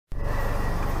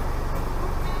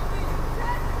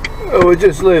Well, we're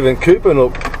just leaving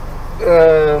Coopernook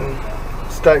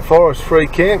State Forest free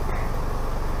camp.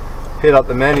 Head up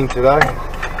the Manning today.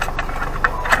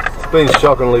 It's been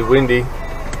shockingly windy.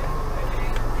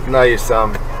 No use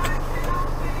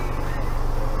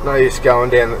going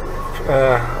down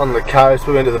on the coast.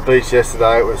 We went to the beach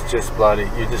yesterday. It was just bloody,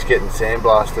 you're just getting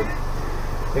sandblasted.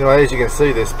 Anyway, as you can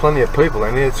see, there's plenty of people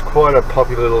in here. It's quite a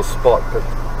popular little spot. But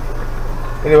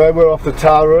anyway, we're off the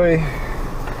Taree,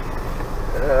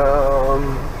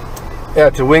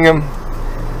 out to Wingham,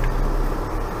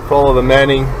 follow the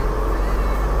Manning,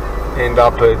 end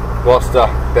up at Worcester,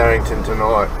 Barrington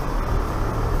tonight.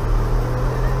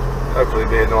 Hopefully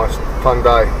it'll be a nice fun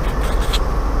day.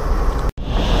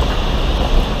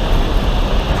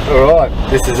 Alright,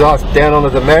 this is us down onto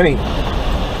the Manning.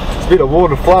 There's a bit of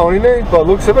water flowing in there by the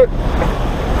looks of it.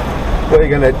 We're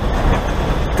going to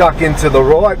duck into the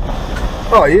right.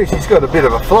 Oh yeah, she's got a bit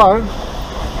of a flow.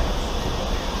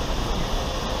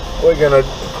 We're going to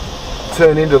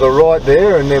turn into the right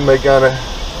there, and then we're going to...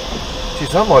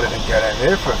 Geez, I might even go down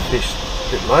there for a fish a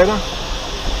bit later.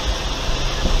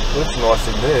 Looks nice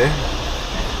in there.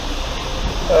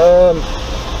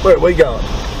 Where are we going?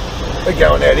 We're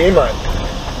going out here, mate.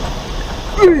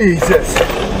 Jesus!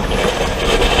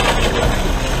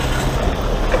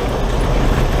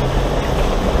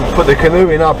 We'll put the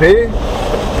canoe in up here.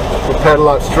 We'll paddle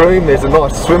upstream. There's a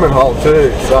nice swimming hole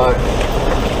too, so...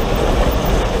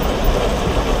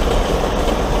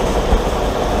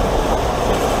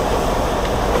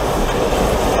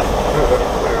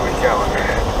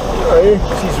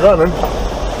 She's running,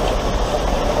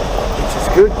 which is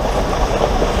good.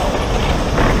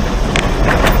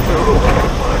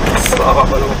 Slow up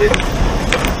a little bit.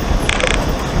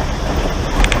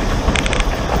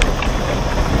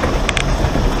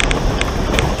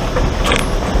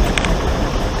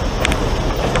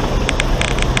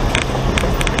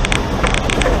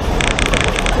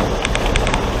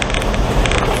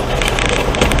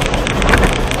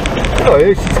 Oh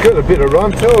yeah, she's got a bit of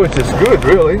run too, which is good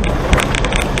really.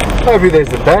 Hopefully there's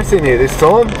a bass in here this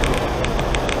time.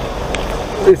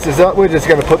 This is up, we're just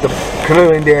going to put the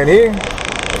canoe in down here,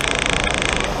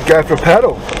 go for a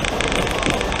paddle.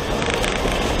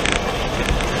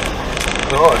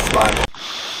 Nice, mate.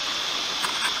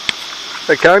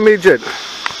 Okay, midget,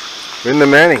 we're in the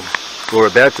Manning. We're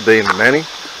about to be in the Manning.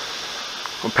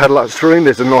 We'll paddle upstream.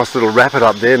 There's a nice little rapid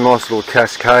up there, nice little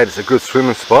cascade. It's a good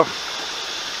swimming spot.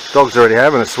 Dog's already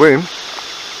having a swim.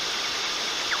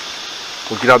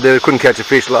 We'll get up there. We couldn't catch a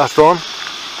fish last time.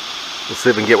 We'll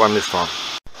see if we can get one this time.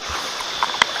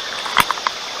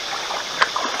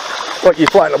 What, you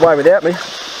floating away without me?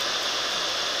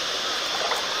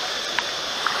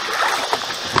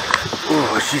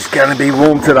 Oh, she's going to be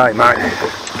warm today, mate.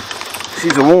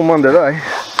 She's a warm one today.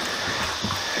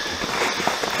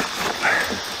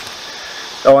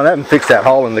 Oh, I haven't fixed that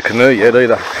hole in the canoe yet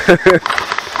either.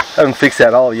 Haven't fixed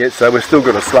that hole yet, so we've still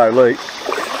got a slow leak.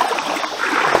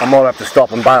 I might have to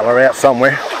stop and bail her out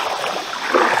somewhere.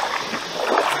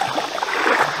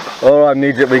 Alright,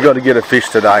 midget, we got to get a fish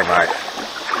today, mate.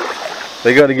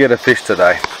 We got to get a fish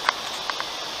today.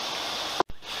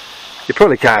 You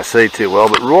probably can't see too well,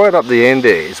 but right up the end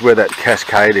there is where that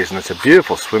cascade is, and it's a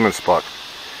beautiful swimming spot.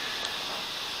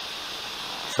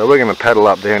 So we're going to paddle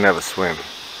up there and have a swim.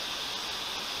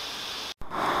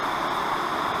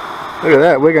 Look at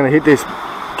that, we're going to hit this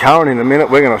current in a minute.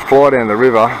 We're going to fly down the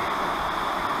river.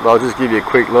 But I'll just give you a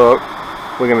quick look.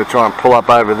 We're going to try and pull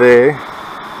up over there,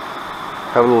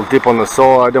 have a little dip on the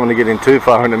side. Don't want to get in too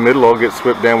far in the middle or get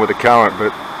swept down with the current.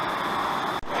 But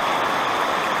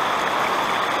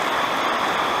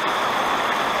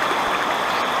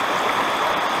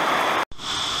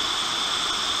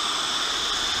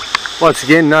once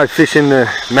again, no fish in the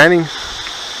Manning.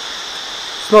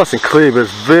 It's nice and clear, but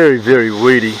it's very, very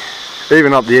weedy.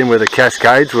 Even up the end where the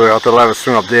cascades were, I thought I'd have a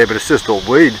swim up there, but it's just all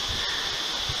weed.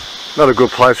 Not a good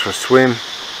place for a swim.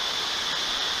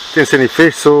 Didn't see any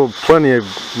fish, saw plenty of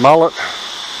mullet.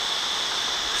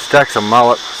 Stacks of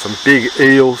mullet, some big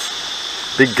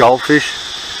eels, big goldfish,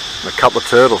 and a couple of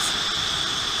turtles.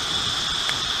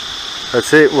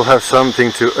 That's it, we'll have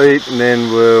something to eat and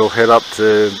then we'll head up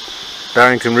to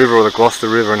Barrington River or the Gloucester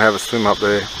River and have a swim up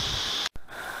there.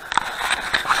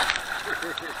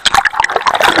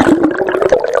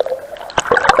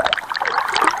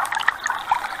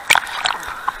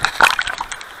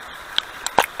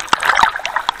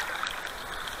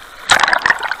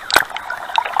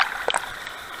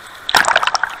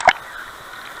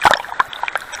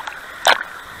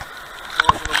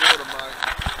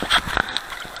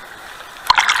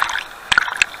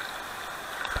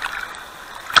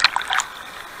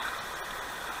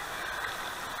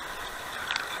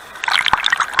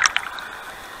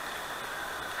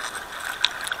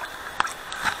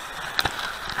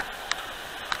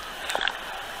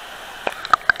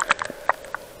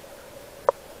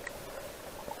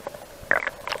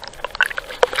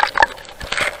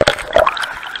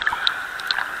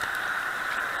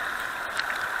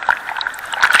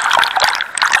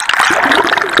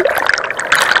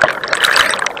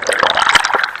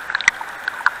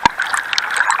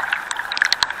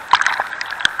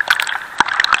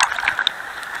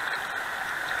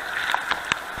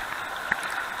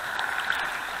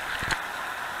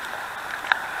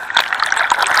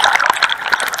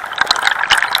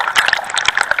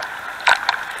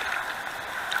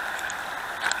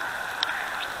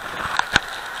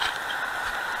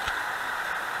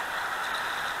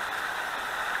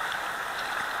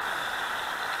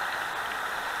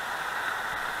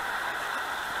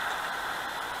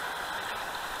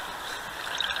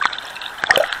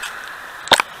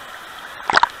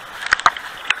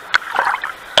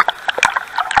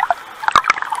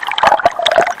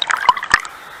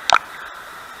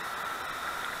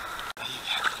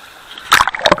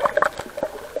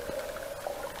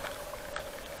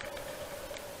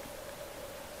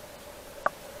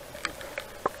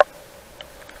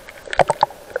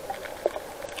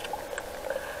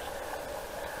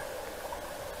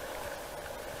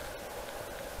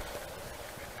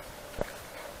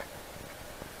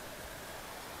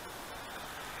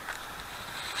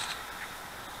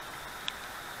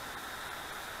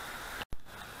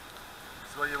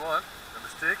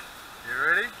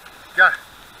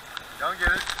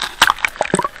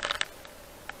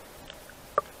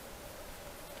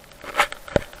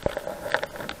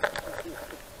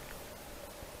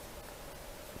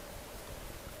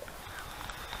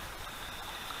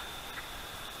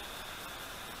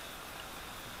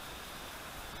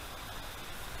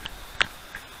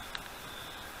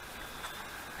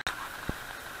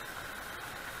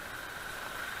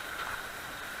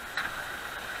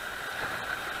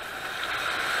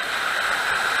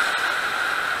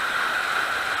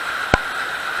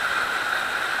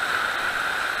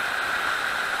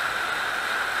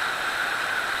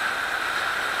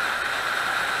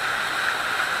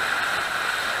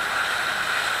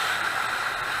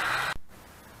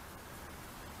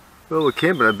 Well, we're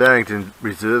camping at Barrington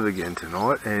Reserve again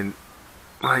tonight, and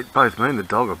mate, both me and the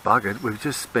dog are buggered. We've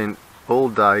just spent all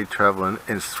day travelling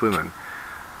and swimming.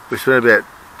 We spent about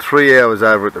 3 hours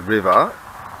over at the river,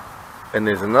 and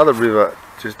there's another river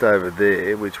just over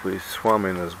there which we swum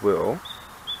in as well.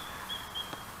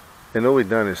 And all we've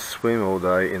done is swim all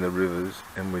day in the rivers,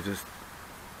 and we're just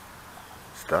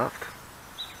stuffed.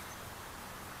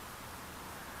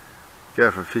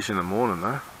 Go for a fish in the morning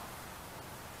though.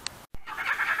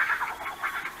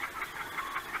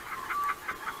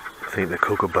 I think the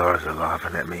kookaburras are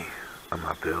laughing at me. I'm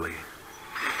up early.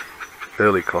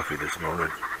 Early coffee this morning.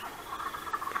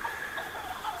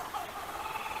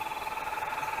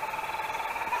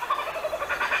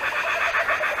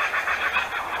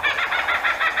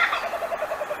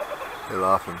 They're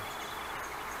laughing.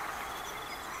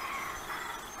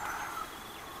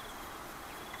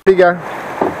 Here you go.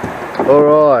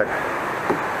 Alright.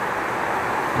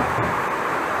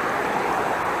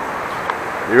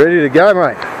 You ready to go,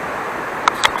 mate?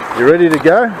 You ready to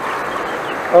go?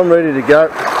 I'm ready to go.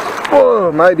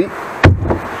 Oh, maybe.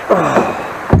 Oh.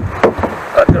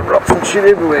 I've got rocks and shit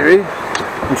everywhere here.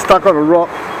 I'm stuck on a rock.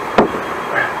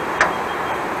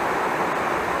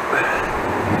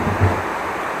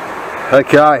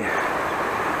 Okay.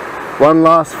 One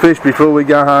last fish before we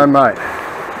go home, mate.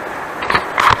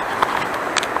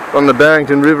 On the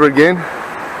Barrington River again.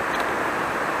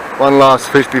 One last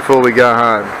fish before we go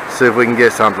home. See if we can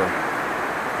get something.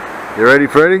 You ready,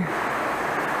 Freddie?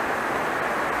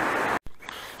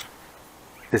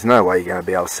 There's no way you're going to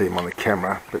be able to see him on the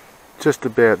camera, but just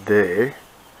about there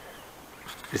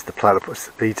is the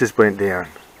platypus. He just went down.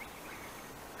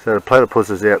 So the platypus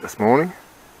is out this morning.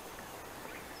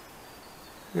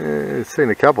 I've seen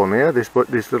a couple now this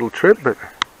little trip, but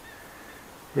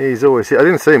yeah, he's always here. I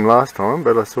didn't see him last time,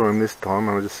 but I saw him this time,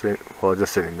 and I just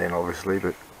seen him then, obviously,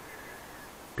 but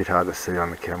a bit hard to see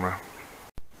on the camera.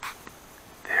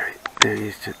 There he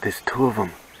is. There's two of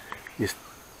them.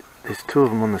 There's two of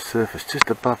them on the surface,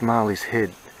 just above Marley's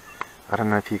head. I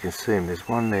don't know if you can see him. There's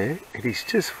one there, and he's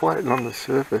just floating on the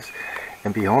surface,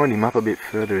 and behind him, up a bit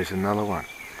further, is another one.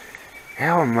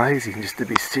 How amazing just to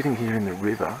be sitting here in the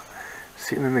river,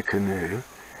 sitting in the canoe,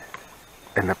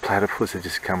 and the platypus are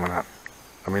just coming up.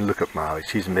 I mean, look at Marley.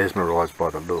 She's mesmerised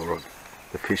by the lure of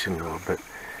the fishing lure, but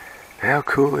how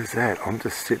cool is that? I'm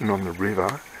just sitting on the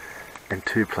river, and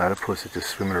two platypus are just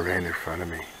swimming around in front of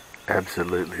me.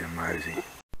 Absolutely amazing.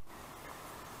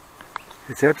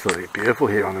 It's absolutely beautiful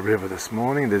here on the river this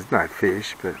morning. There's no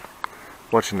fish, but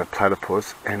watching the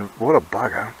platypus, and what a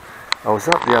bugger. I was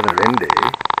up the other end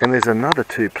there, and there's another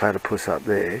two platypus up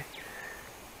there,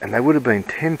 and they would have been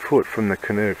 10 foot from the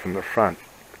canoe, from the front.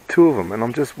 Two of them, and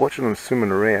I'm just watching them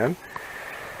swimming around,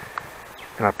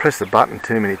 and I pressed the button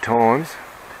too many times,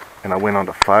 and I went on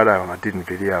to photo and I didn't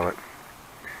video it.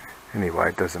 Anyway,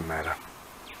 it doesn't matter.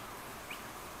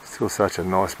 Still such a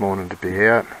nice morning to be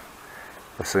out.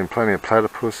 I've seen plenty of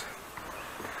platypus.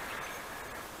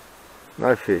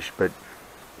 No fish, but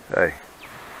hey,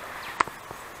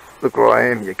 look where I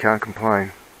am, you can't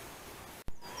complain.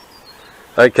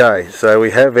 Okay, so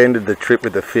we have ended the trip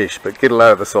with the fish, but get a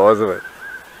load of the size of it.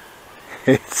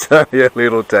 It's only a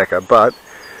little tacker, but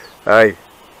hey,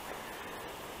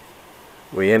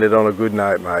 we ended on a good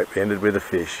note, mate. We ended with a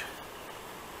fish.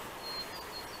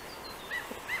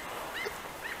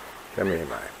 Come here,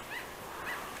 mate.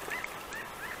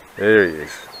 There he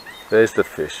is. There's the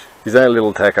fish. He's only a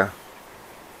little tacker.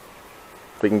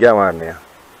 We can go home now.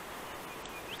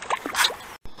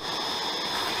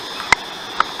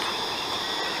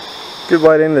 Good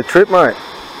way to end the trip, mate.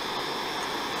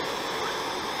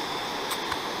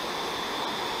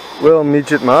 Well,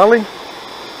 midget Marley.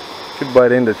 Good way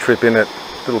to end the trip, in it.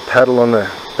 Little paddle on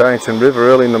the Barington River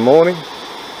early in the morning.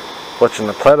 Watching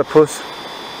the platypus.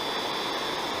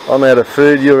 I'm out of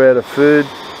food, you're out of food.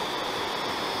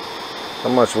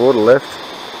 Not much water left.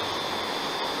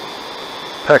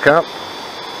 Pack up.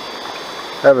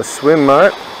 Have a swim,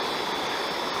 mate.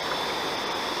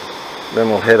 Then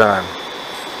we'll head home.